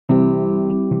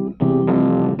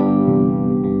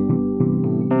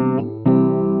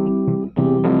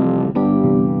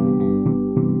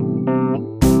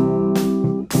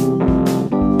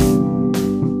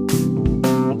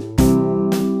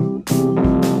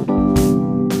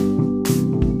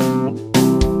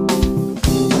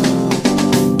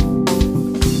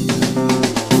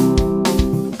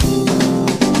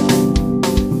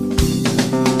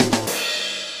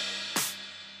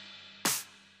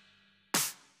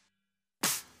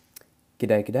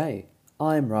G'day.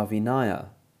 I'm Ravi Nayyar.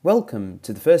 Welcome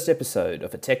to the first episode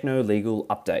of A Techno-Legal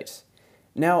update.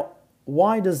 Now,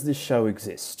 why does this show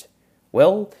exist?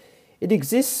 Well, it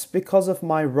exists because of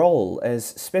my role as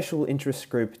Special Interest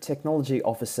Group Technology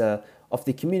Officer of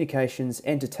the Communications,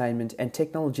 Entertainment and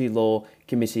Technology Law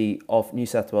Committee of New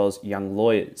South Wales Young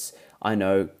Lawyers. I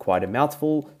know, quite a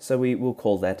mouthful, so we will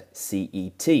call that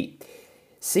CET.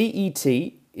 CET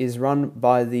is run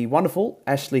by the wonderful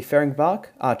Ashley Feringbach,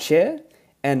 our chair,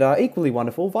 and our equally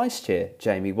wonderful vice chair,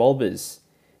 Jamie Walbers.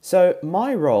 So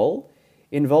my role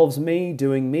involves me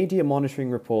doing media monitoring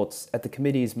reports at the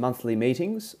committee's monthly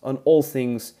meetings on all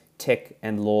things tech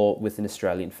and law with an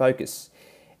Australian focus.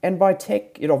 And by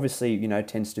tech, it obviously,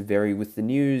 tends to vary with the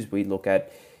news. We look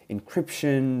at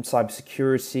encryption,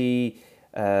 cybersecurity,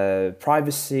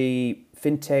 privacy,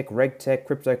 fintech, regtech,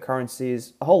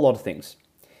 cryptocurrencies, a whole lot of things.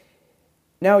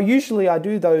 Now, usually I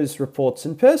do those reports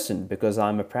in person because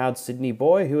I'm a proud Sydney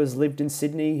boy who has lived in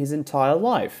Sydney his entire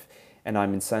life. And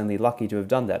I'm insanely lucky to have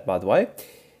done that, by the way.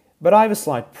 But I have a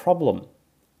slight problem.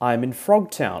 I'm in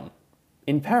Frogtown,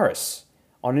 in Paris,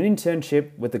 on an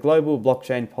internship with the Global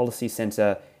Blockchain Policy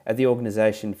Centre at the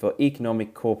Organisation for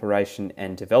Economic Cooperation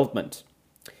and Development.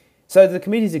 So the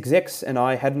committee's execs and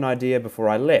I had an idea before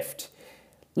I left.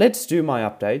 Let's do my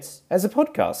updates as a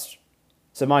podcast.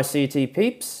 So my CET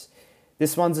peeps,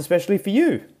 this one's especially for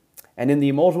you. And in the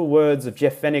immortal words of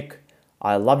Jeff Fennick,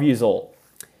 I love yous all.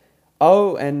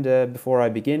 Oh, and before I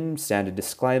begin, standard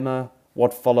disclaimer,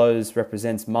 what follows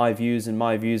represents my views and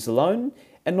my views alone,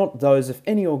 and not those of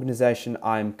any organisation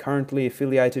I am currently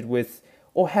affiliated with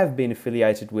or have been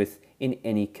affiliated with in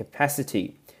any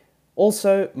capacity.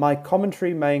 Also, my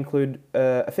commentary may include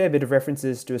a fair bit of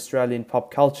references to Australian pop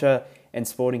culture and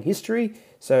sporting history,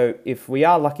 so if we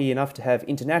are lucky enough to have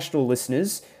international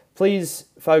listeners, please,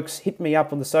 folks, hit me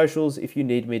up on the socials if you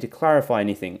need me to clarify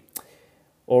anything.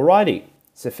 Alrighty,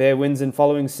 so fair winds and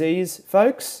following seas,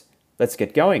 folks, let's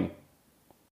get going.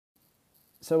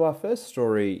 So our first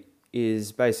story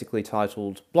is basically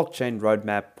titled Blockchain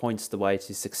Roadmap Points the Way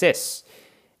to Success.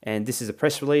 And this is a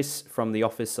press release from the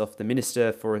Office of the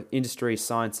Minister for Industry,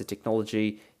 Science and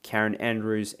Technology, Karen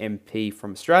Andrews, MP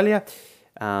from Australia.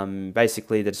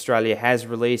 Basically, that Australia has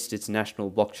released its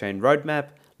national blockchain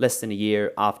roadmap less than a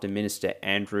year after Minister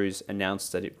Andrews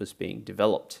announced that it was being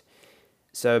developed.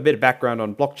 So a bit of background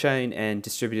on blockchain and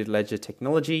distributed ledger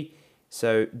technology.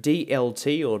 So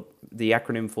DLT, or the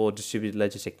acronym for distributed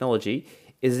ledger technology,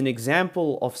 is an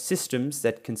example of systems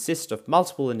that consist of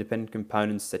multiple independent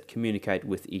components that communicate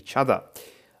with each other.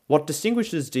 What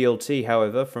distinguishes DLT,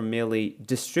 however, from merely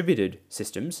distributed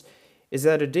systems is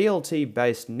that a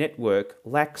DLT-based network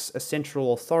lacks a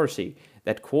central authority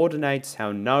that coordinates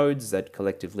how nodes that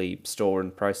collectively store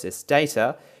and process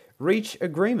data reach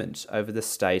agreement over the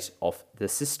state of the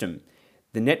system.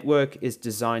 The network is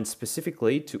designed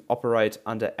specifically to operate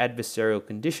under adversarial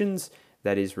conditions,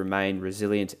 that is, remain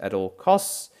resilient at all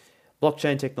costs.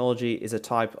 Blockchain technology is a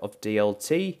type of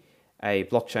DLT. A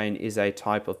blockchain is a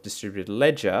type of distributed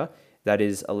ledger, that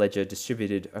is, a ledger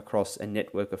distributed across a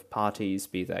network of parties,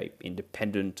 be they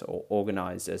independent or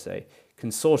organized as a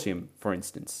consortium, for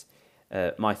instance.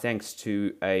 My thanks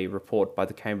to a report by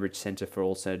the Cambridge Centre for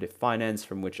Alternative Finance,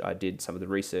 from which I did some of the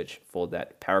research for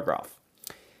that paragraph.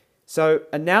 So,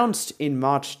 announced in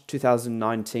March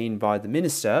 2019 by the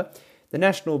Minister, the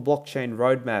National Blockchain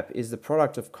Roadmap is the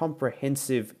product of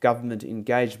comprehensive government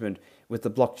engagement with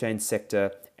the blockchain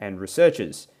sector and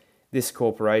researchers. This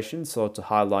cooperation sought to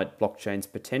highlight blockchain's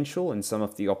potential and some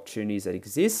of the opportunities that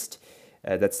exist.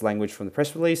 That's language from the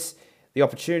press release. The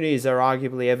opportunities are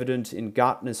arguably evident in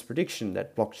Gartner's prediction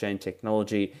that blockchain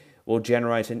technology will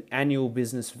generate an annual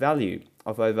business value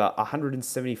of over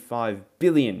 $175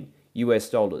 billion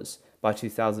by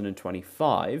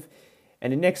 2025,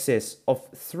 and in excess of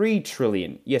 3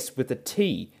 trillion, yes, with a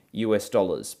T, US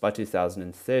dollars by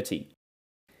 2030.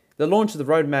 The launch of the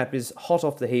roadmap is hot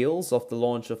off the heels of the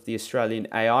launch of the Australian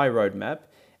AI Roadmap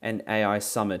and AI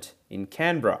Summit in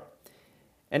Canberra.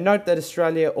 And note that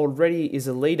Australia already is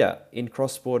a leader in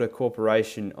cross-border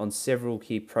cooperation on several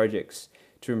key projects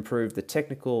to improve the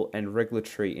technical and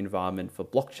regulatory environment for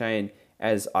blockchain,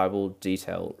 as I will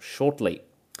detail shortly.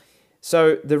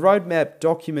 So the roadmap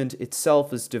document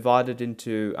itself is divided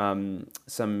into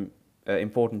some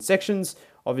important sections,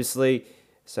 obviously.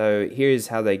 So here's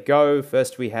how they go.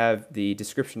 First, we have the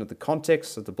description of the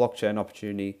context of the blockchain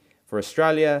opportunity for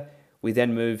Australia. We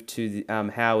then move to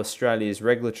how Australia's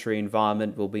regulatory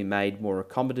environment will be made more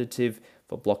accommodative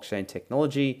for blockchain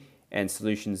technology and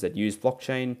solutions that use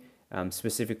blockchain,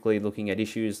 specifically looking at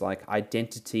issues like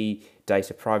identity,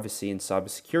 data privacy, and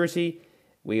cybersecurity.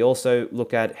 We also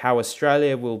look at how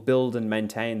Australia will build and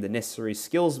maintain the necessary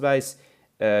skills base,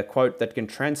 quote, that can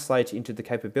translate into the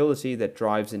capability that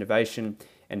drives innovation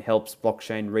and helps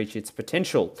blockchain reach its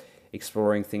potential,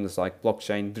 exploring things like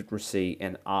blockchain literacy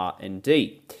and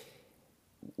R&D.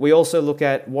 We also look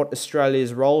at what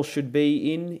Australia's role should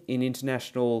be in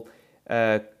international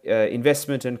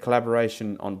investment and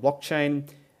collaboration on blockchain,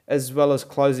 as well as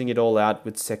closing it all out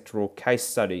with sectoral case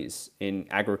studies in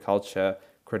agriculture,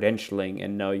 credentialing,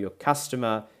 and know your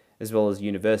customer, as well as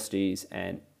universities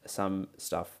and some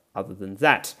stuff other than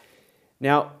that.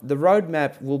 Now, the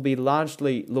roadmap will be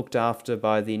largely looked after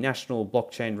by the National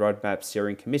Blockchain Roadmap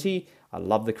Steering Committee. I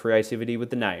love the creativity with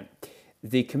the name.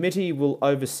 The committee will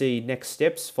oversee next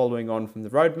steps following on from the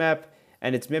roadmap,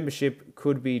 and its membership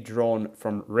could be drawn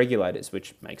from regulators,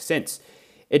 which makes sense.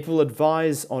 It will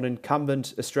advise on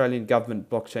incumbent Australian government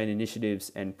blockchain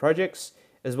initiatives and projects,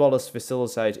 as well as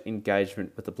facilitate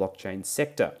engagement with the blockchain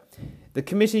sector. The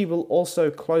committee will also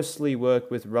closely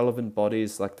work with relevant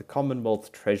bodies like the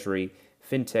Commonwealth Treasury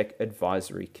FinTech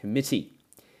Advisory Committee.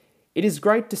 It is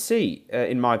great to see,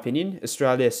 in my opinion,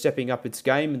 Australia stepping up its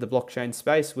game in the blockchain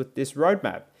space with this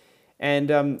roadmap.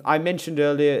 And I mentioned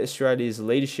earlier Australia's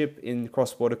leadership in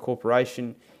cross-border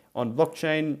cooperation on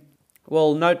blockchain.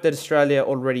 Well, note that Australia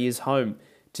already is home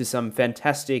to some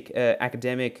fantastic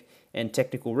academic and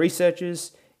technical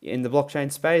researchers in the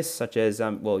blockchain space, such as,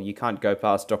 you can't go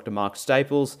past Dr. Mark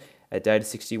Staples at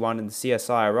Data61 in the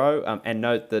CSIRO. And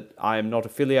note that I am not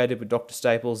affiliated with Dr.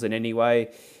 Staples in any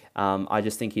way. I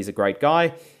just think he's a great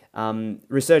guy.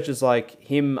 Researchers like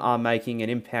him are making an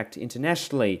impact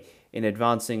internationally in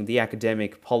advancing the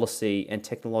academic, policy, and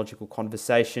technological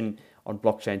conversation on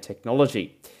blockchain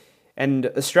technology. And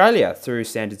Australia, through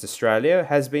Standards Australia,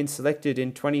 has been selected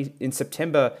in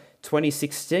September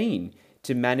 2016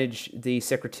 to manage the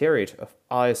Secretariat of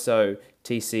ISO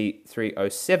TC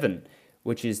 307,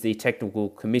 which is the technical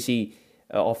committee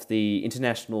of the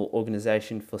International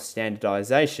Organization for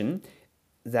Standardization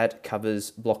that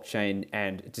covers blockchain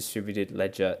and distributed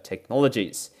ledger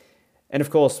technologies. And of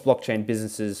course, blockchain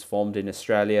businesses formed in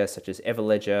Australia, such as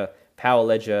Everledger,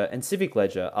 Powerledger, and Civic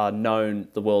Ledger, are known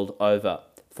the world over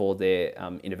for their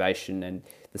innovation and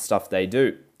the stuff they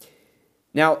do.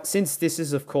 Now, since this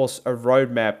is, of course, a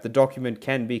roadmap, the document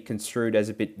can be construed as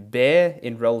a bit bare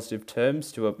in relative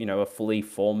terms to a fully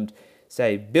formed,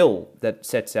 say, bill that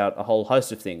sets out a whole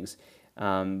host of things.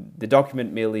 The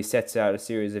document merely sets out a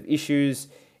series of issues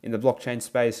in the blockchain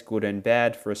space, good and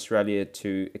bad, for Australia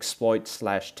to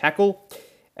exploit/tackle,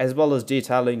 as well as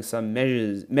detailing some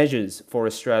measures for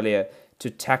Australia to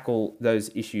tackle those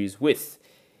issues with.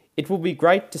 It will be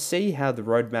great to see how the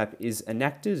roadmap is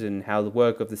enacted and how the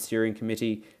work of the steering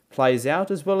committee plays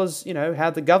out, as well as how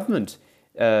the government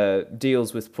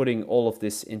deals with putting all of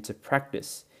this into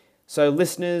practice. So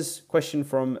listeners, question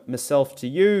from myself to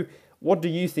you: what do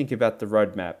you think about the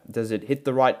roadmap? Does it hit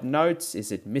the right notes?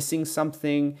 Is it missing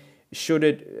something? Should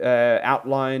it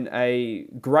outline a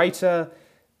greater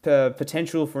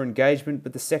potential for engagement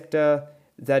with the sector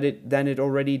than it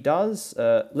already does?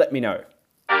 Let me know.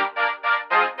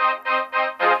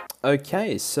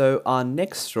 Okay, so our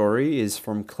next story is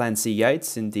from Clancy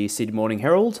Yates in the Sydney Morning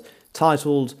Herald,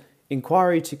 titled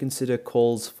 "Inquiry to Consider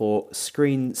Calls for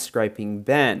Screen Scraping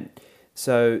Ban."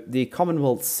 So the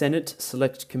Commonwealth Senate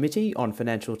Select Committee on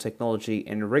Financial Technology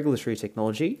and Regulatory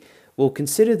Technology will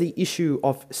consider the issue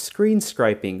of screen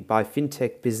scraping by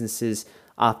fintech businesses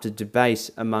after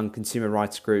debate among consumer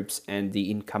rights groups and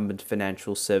the incumbent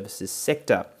financial services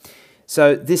sector.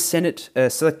 So this Senate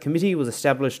Select Committee was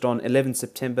established on 11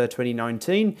 September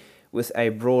 2019 with a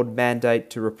broad mandate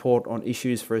to report on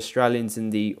issues for Australians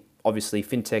in the, obviously,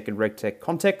 fintech and regtech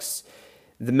contexts.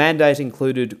 The mandate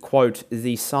included, quote,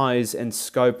 the size and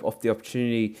scope of the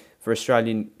opportunity for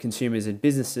Australian consumers and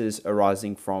businesses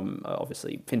arising from,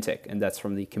 obviously, fintech, and that's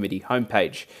from the committee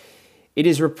homepage. It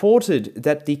is reported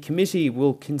that the committee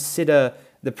will consider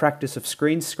the practice of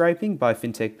screen scraping by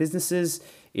fintech businesses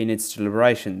in its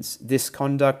deliberations. This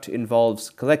conduct involves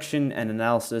collection and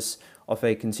analysis of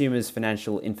a consumer's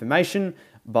financial information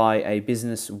by a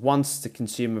business once the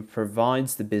consumer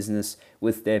provides the business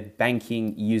with their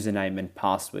banking username and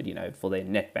password, for their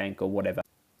net bank or whatever.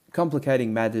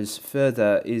 Complicating matters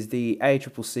further is the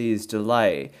ACCC's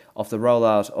delay of the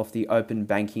rollout of the open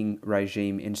banking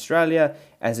regime in Australia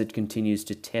as it continues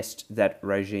to test that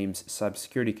regime's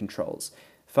cybersecurity controls.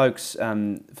 Folks,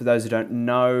 for those who don't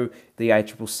know, the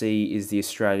ACCC is the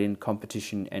Australian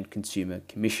Competition and Consumer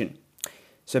Commission.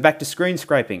 So back to screen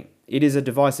scraping. It is a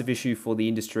divisive issue for the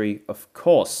industry, of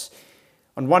course.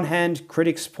 On one hand,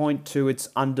 critics point to its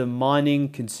undermining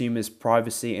consumers'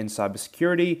 privacy and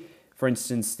cybersecurity. For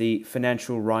instance, the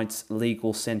Financial Rights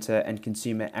Legal Centre and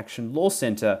Consumer Action Law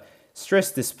Centre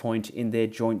stressed this point in their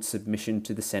joint submission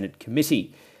to the Senate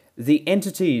committee. The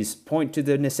entities point to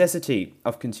the necessity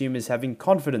of consumers having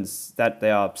confidence that they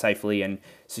are safely and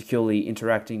securely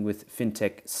interacting with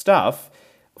fintech staff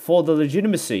for the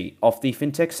legitimacy of the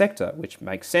fintech sector, which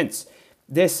makes sense.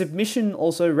 Their submission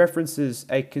also references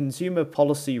a Consumer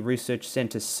Policy Research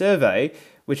Centre survey,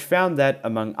 which found that,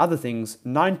 among other things,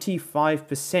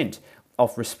 95%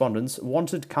 of respondents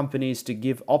wanted companies to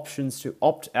give options to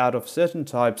opt out of certain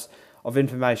types of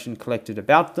information collected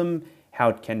about them, how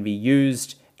it can be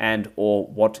used, and or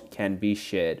what can be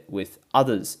shared with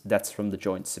others. That's from the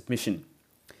joint submission.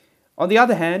 On the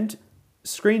other hand,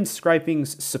 screen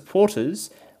scraping's supporters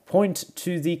point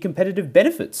to the competitive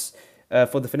benefits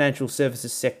for the financial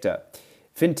services sector.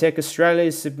 Fintech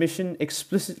Australia's submission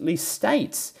explicitly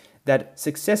states that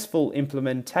successful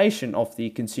implementation of the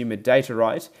consumer data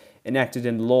right, enacted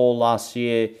in law last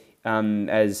year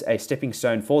as a stepping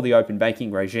stone for the open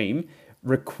banking regime,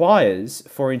 requires,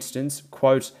 for instance,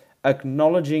 quote,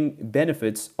 acknowledging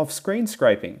benefits of screen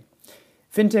scraping.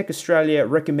 Fintech Australia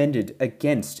recommended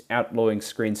against outlawing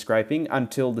screen scraping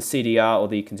until the CDR, or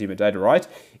the consumer data right,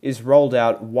 is rolled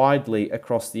out widely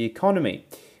across the economy,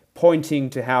 pointing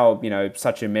to how,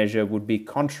 such a measure would be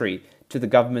contrary to the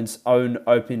government's own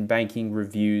open banking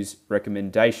review's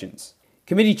recommendations.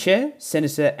 Committee Chair,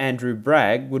 Senator Andrew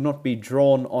Bragg, would not be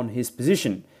drawn on his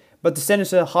position, but the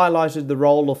Senator highlighted the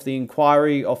role of the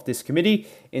inquiry of this committee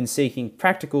in seeking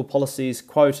practical policies,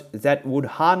 quote, that would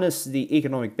harness the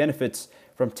economic benefits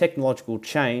from technological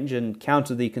change and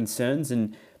counter the concerns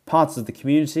in parts of the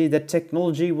community that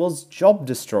technology was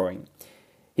job-destroying.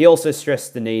 He also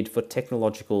stressed the need for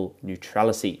technological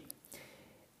neutrality.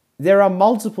 There are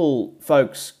multiple,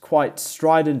 folks, quite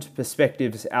strident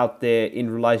perspectives out there in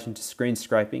relation to screen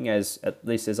scraping, at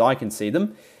least as I can see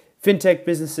them. Fintech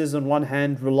businesses, on one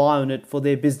hand, rely on it for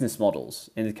their business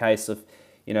models. In the case of,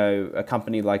 a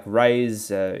company like Raise,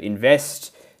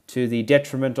 Invest, to the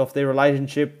detriment of their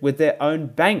relationship with their own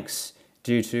banks,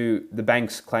 due to the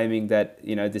banks claiming that,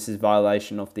 this is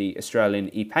violation of the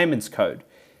Australian e-payments code.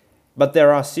 But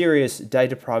there are serious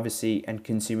data privacy and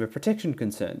consumer protection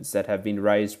concerns that have been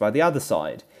raised by the other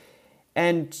side.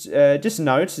 And just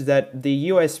note that the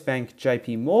US bank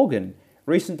JP Morgan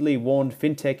recently warned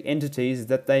fintech entities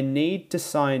that they need to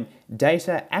sign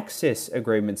data access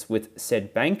agreements with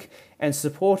said bank and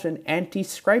support an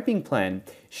anti-scraping plan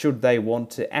should they want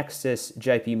to access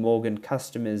JP Morgan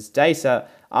customers' data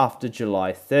after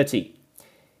July 30.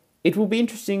 It will be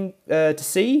interesting to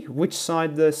see which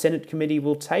side the Senate committee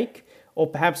will take, or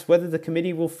perhaps whether the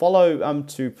committee will follow,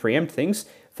 to preempt things,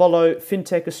 follow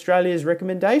Fintech Australia's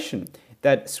recommendation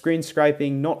that screen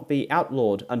scraping not be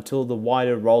outlawed until the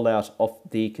wider rollout of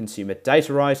the consumer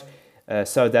data right,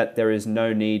 so that there is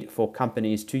no need for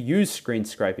companies to use screen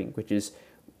scraping, which is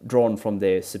drawn from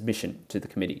their submission to the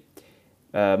committee.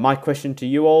 My question to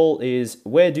you all is,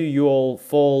 where do you all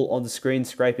fall on the screen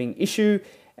scraping issue?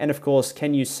 And of course,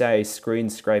 can you say screen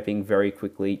scraping very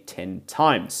quickly 10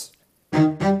 times?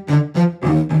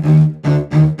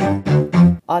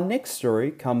 Our next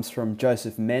story comes from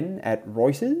Joseph Men at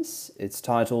Reuters. It's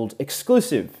titled,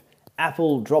 Exclusive: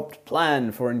 Apple dropped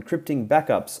plan for encrypting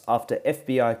backups after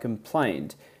FBI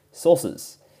complained.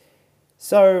 Sources.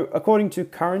 So, according to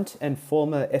current and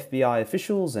former FBI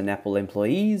officials and Apple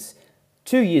employees,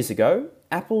 2 years ago,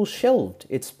 Apple shelved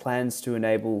its plans to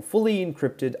enable fully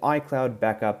encrypted iCloud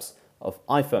backups of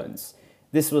iPhones.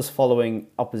 This was following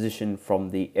opposition from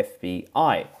the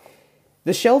FBI.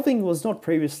 The shelving was not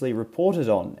previously reported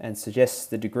on and suggests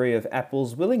the degree of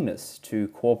Apple's willingness to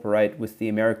cooperate with the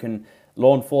American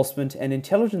law enforcement and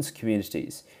intelligence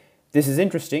communities. This is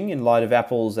interesting in light of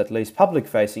Apple's at least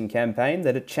public-facing campaign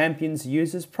that it champions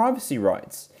users' privacy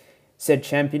rights. Said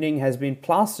championing has been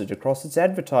plastered across its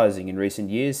advertising in recent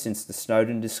years since the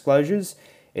Snowden disclosures.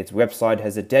 Its website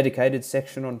has a dedicated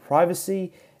section on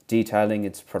privacy, detailing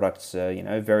its products'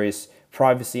 various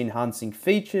privacy-enhancing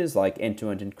features like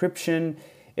end-to-end encryption.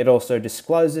 It also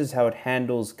discloses how it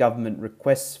handles government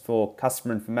requests for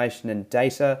customer information and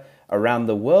data around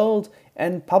the world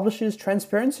and publishes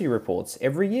transparency reports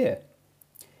every year.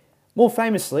 More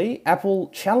famously, Apple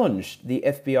challenged the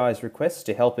FBI's request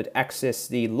to help it access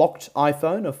the locked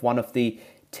iPhone of one of the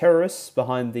terrorists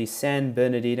behind the San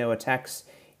Bernardino attacks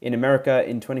in America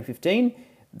in 2015.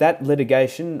 That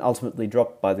litigation, ultimately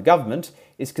dropped by the government,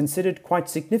 is considered quite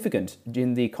significant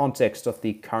in the context of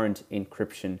the current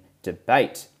encryption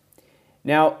debate.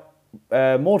 Now,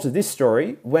 more to this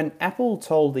story, when Apple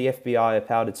told the FBI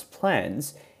about its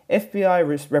plans,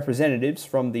 FBI representatives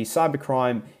from the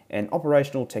Cybercrime and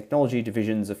operational technology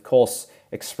divisions, of course,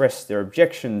 expressed their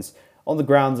objections on the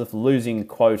grounds of losing,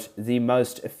 quote, the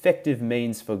most effective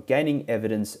means for gaining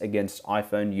evidence against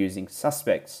iPhone using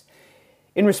suspects.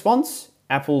 In response,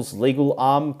 Apple's legal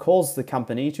arm caused the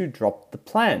company to drop the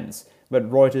plans, but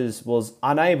Reuters was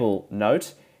unable,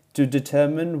 note, to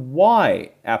determine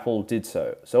why Apple did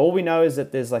so. So all we know is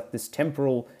that there's like this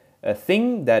temporal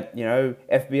thing that,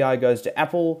 FBI goes to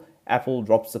Apple, Apple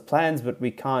drops the plans, but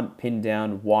we can't pin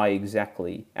down why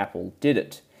exactly Apple did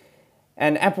it.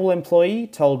 An Apple employee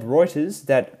told Reuters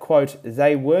that, quote,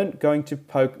 they weren't going to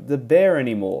poke the bear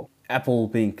anymore. Apple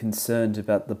being concerned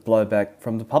about the blowback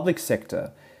from the public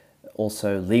sector,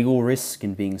 also legal risk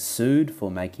in being sued for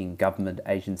making government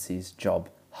agencies' job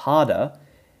harder,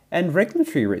 and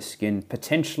regulatory risk in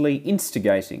potentially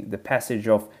instigating the passage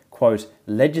of, quote,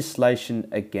 legislation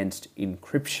against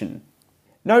encryption.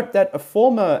 Note that a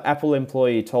former Apple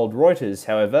employee told Reuters,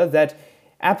 however, that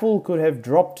Apple could have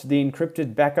dropped the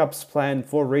encrypted backups plan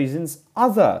for reasons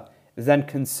other than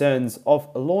concerns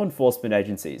of law enforcement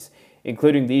agencies,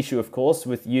 including the issue, of course,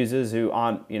 with users who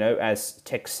aren't, as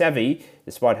tech savvy,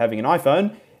 despite having an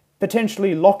iPhone,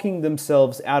 potentially locking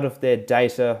themselves out of their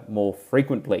data more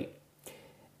frequently.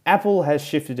 Apple has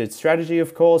shifted its strategy,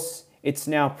 of course. It's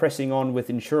now pressing on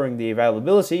with ensuring the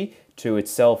availability to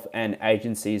itself and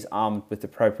agencies armed with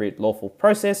appropriate lawful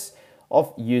process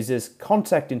of users'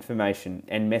 contact information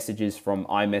and messages from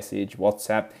iMessage,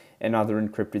 WhatsApp, and other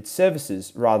encrypted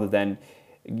services, rather than,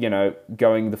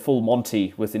 going the full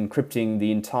Monty with encrypting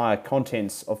the entire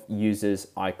contents of users'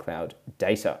 iCloud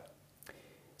data.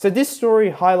 So this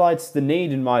story highlights the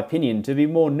need, in my opinion, to be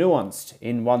more nuanced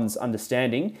in one's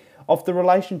understanding of the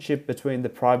relationship between the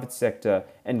private sector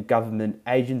and government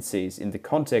agencies in the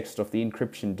context of the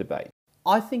encryption debate.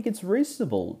 I think it's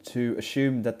reasonable to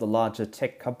assume that the larger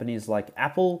tech companies like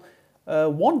Apple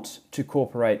want to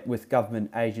cooperate with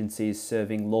government agencies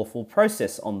serving lawful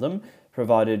process on them,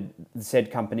 provided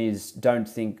said companies don't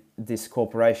think this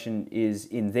cooperation is,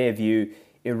 in their view,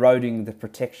 eroding the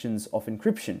protections of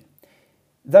encryption.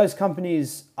 Those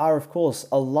companies are, of course,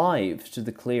 alive to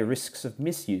the clear risks of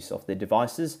misuse of their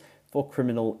devices for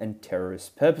criminal and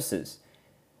terrorist purposes.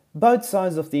 Both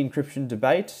sides of the encryption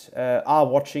debate are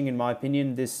watching, in my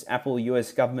opinion, this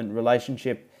Apple-US government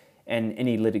relationship and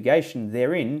any litigation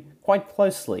therein quite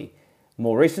closely.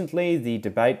 More recently, the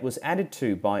debate was added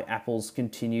to by Apple's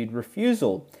continued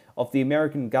refusal of the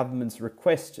American government's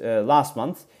request last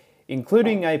month,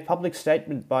 including a public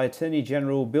statement by Attorney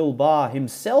General Bill Barr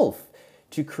himself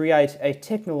to create a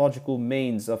technological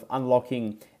means of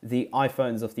unlocking the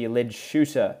iPhones of the alleged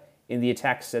shooter in the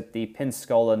attacks at the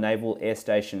Pensacola Naval Air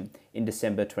Station in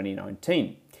December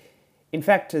 2019. In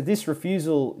fact, this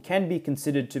refusal can be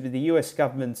considered to be the US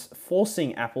government's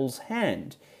forcing Apple's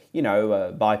hand,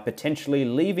 by potentially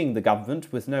leaving the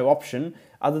government with no option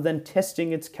other than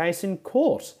testing its case in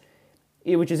court.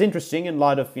 Which is interesting in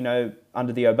light of,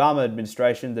 under the Obama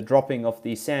administration, the dropping of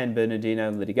the San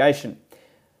Bernardino litigation.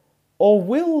 Or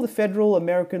will the federal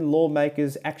American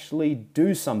lawmakers actually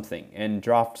do something and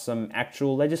draft some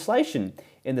actual legislation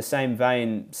in the same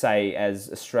vein, say,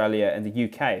 as Australia and the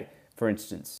UK, for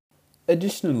instance?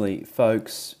 Additionally,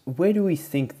 folks, where do we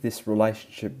think this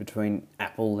relationship between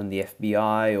Apple and the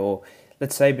FBI, or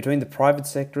let's say between the private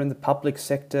sector and the public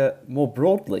sector more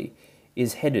broadly,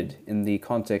 is headed in the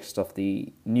context of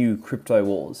the new crypto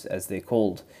wars, as they're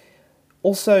called?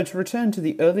 Also, to return to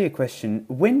the earlier question,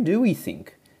 when do we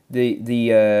think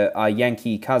our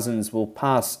Yankee cousins will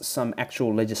pass some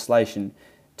actual legislation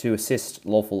to assist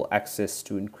lawful access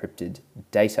to encrypted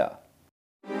data?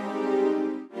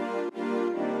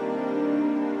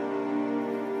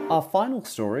 Our final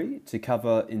story to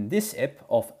cover in this ep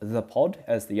of the pod,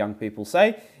 as the young people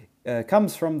say,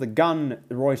 comes from the gun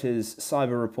Reuters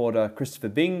cyber reporter Christopher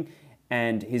Bing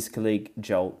and his colleague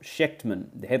Joel Schechtman.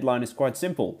 The headline is quite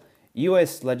simple: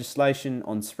 US legislation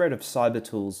on spread of cyber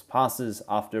tools passes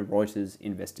after Reuters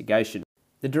investigation.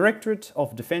 The Directorate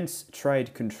of Defense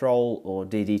Trade Control, or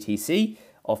DDTC,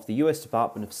 of the US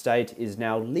Department of State is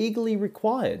now legally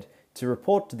required to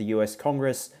report to the US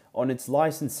Congress on its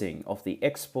licensing of the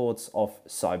exports of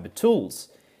cyber tools.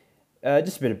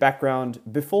 Just a bit of background.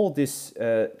 Before this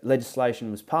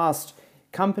legislation was passed,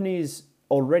 companies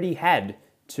already had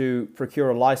to procure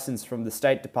a license from the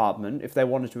State Department if they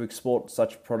wanted to export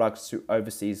such products to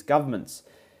overseas governments.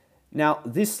 Now,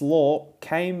 this law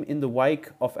came in the wake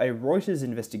of a Reuters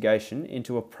investigation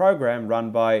into a program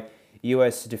run by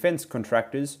US defense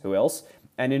contractors, who else,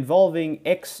 and involving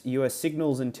ex-US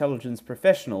signals intelligence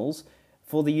professionals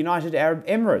for the United Arab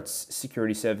Emirates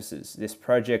Security Services. This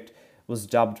project was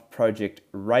dubbed Project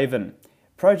Raven.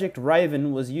 Project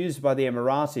Raven was used by the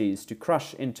Emiratis to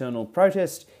crush internal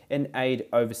protest and aid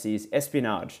overseas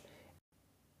espionage.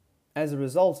 As a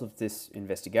result of this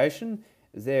investigation,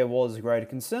 there was greater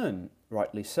concern,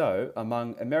 rightly so,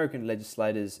 among American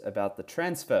legislators about the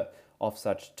transfer of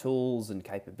such tools and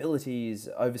capabilities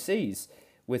overseas,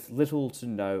 with little to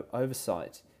no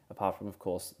oversight, apart from, of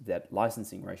course, that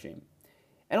licensing regime.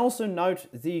 And also note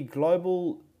the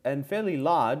global and fairly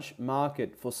large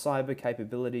market for cyber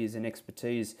capabilities and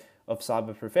expertise of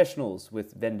cyber professionals,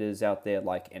 with vendors out there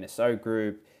like NSO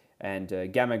Group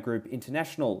and Gamma Group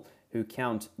International, who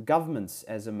count governments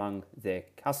as among their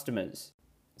customers.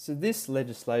 So this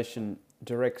legislation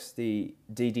directs the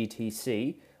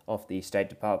DDTC of the State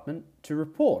Department to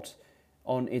report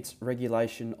on its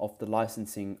regulation of the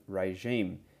licensing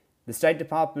regime. The State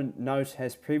Department note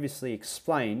has previously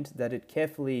explained that it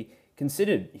carefully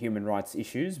considered human rights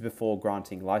issues before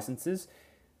granting licenses,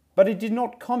 but it did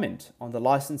not comment on the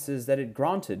licenses that it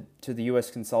granted to the US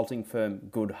consulting firm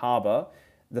Good Harbor,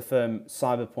 the firm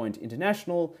Cyberpoint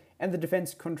International, and the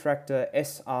defense contractor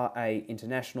SRA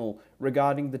International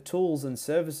regarding the tools and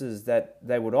services that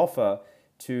they would offer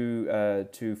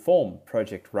to form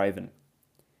Project Raven.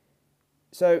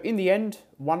 So in the end,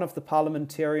 one of the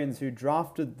parliamentarians who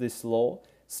drafted this law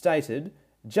stated,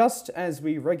 "Just as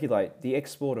we regulate the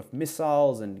export of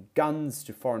missiles and guns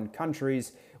to foreign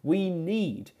countries, we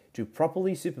need to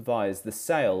properly supervise the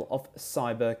sale of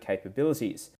cyber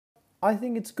capabilities." I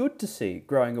think it's good to see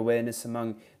growing awareness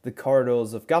among the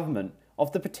corridors of government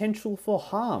of the potential for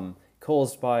harm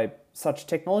caused by such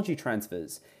technology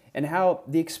transfers, and how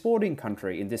the exporting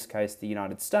country, in this case the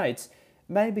United States,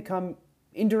 may become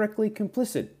indirectly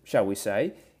complicit, shall we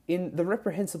say, in the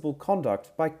reprehensible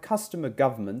conduct by customer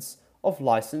governments of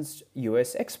licensed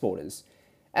US exporters.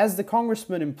 As the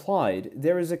Congressman implied,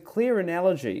 there is a clear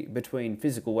analogy between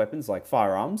physical weapons like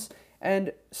firearms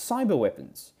and cyber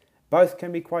weapons. Both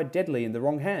can be quite deadly in the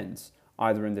wrong hands,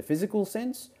 either in the physical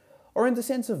sense or in the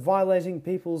sense of violating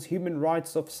people's human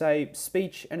rights of, say,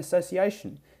 speech and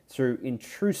association through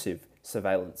intrusive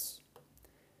surveillance.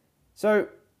 So,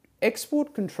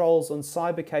 export controls on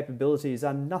cyber capabilities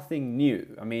are nothing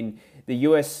new. I mean, the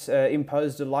US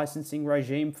imposed a licensing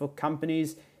regime for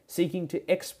companies seeking to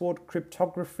export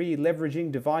cryptography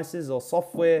leveraging devices or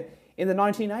software in the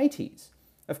 1980s.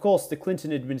 Of course, the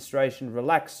Clinton administration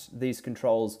relaxed these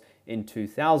controls in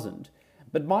 2000.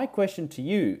 But my question to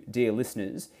you, dear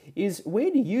listeners, is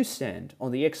where do you stand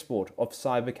on the export of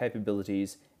cyber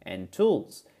capabilities and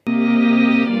tools?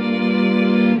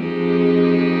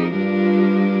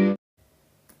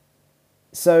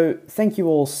 So, thank you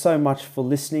all so much for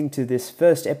listening to this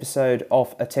first episode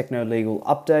of A Techno-Legal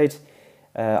Update.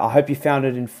 I hope you found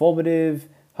it informative,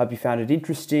 hope you found it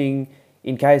interesting.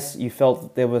 In case you felt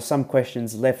that there were some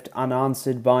questions left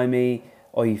unanswered by me,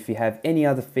 or if you have any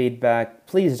other feedback,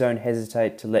 please don't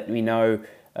hesitate to let me know.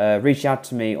 Reach out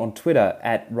to me on Twitter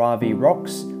at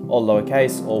RaviRocks, all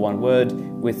lowercase, all one word,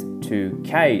 with 2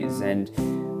 Ks. And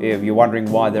if you're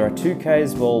wondering why there are 2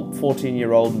 Ks, well,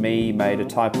 14-year-old me made a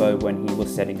typo when he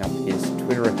was setting up his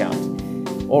Twitter account.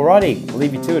 Alrighty, I'll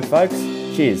leave you to it, folks.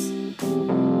 Cheers.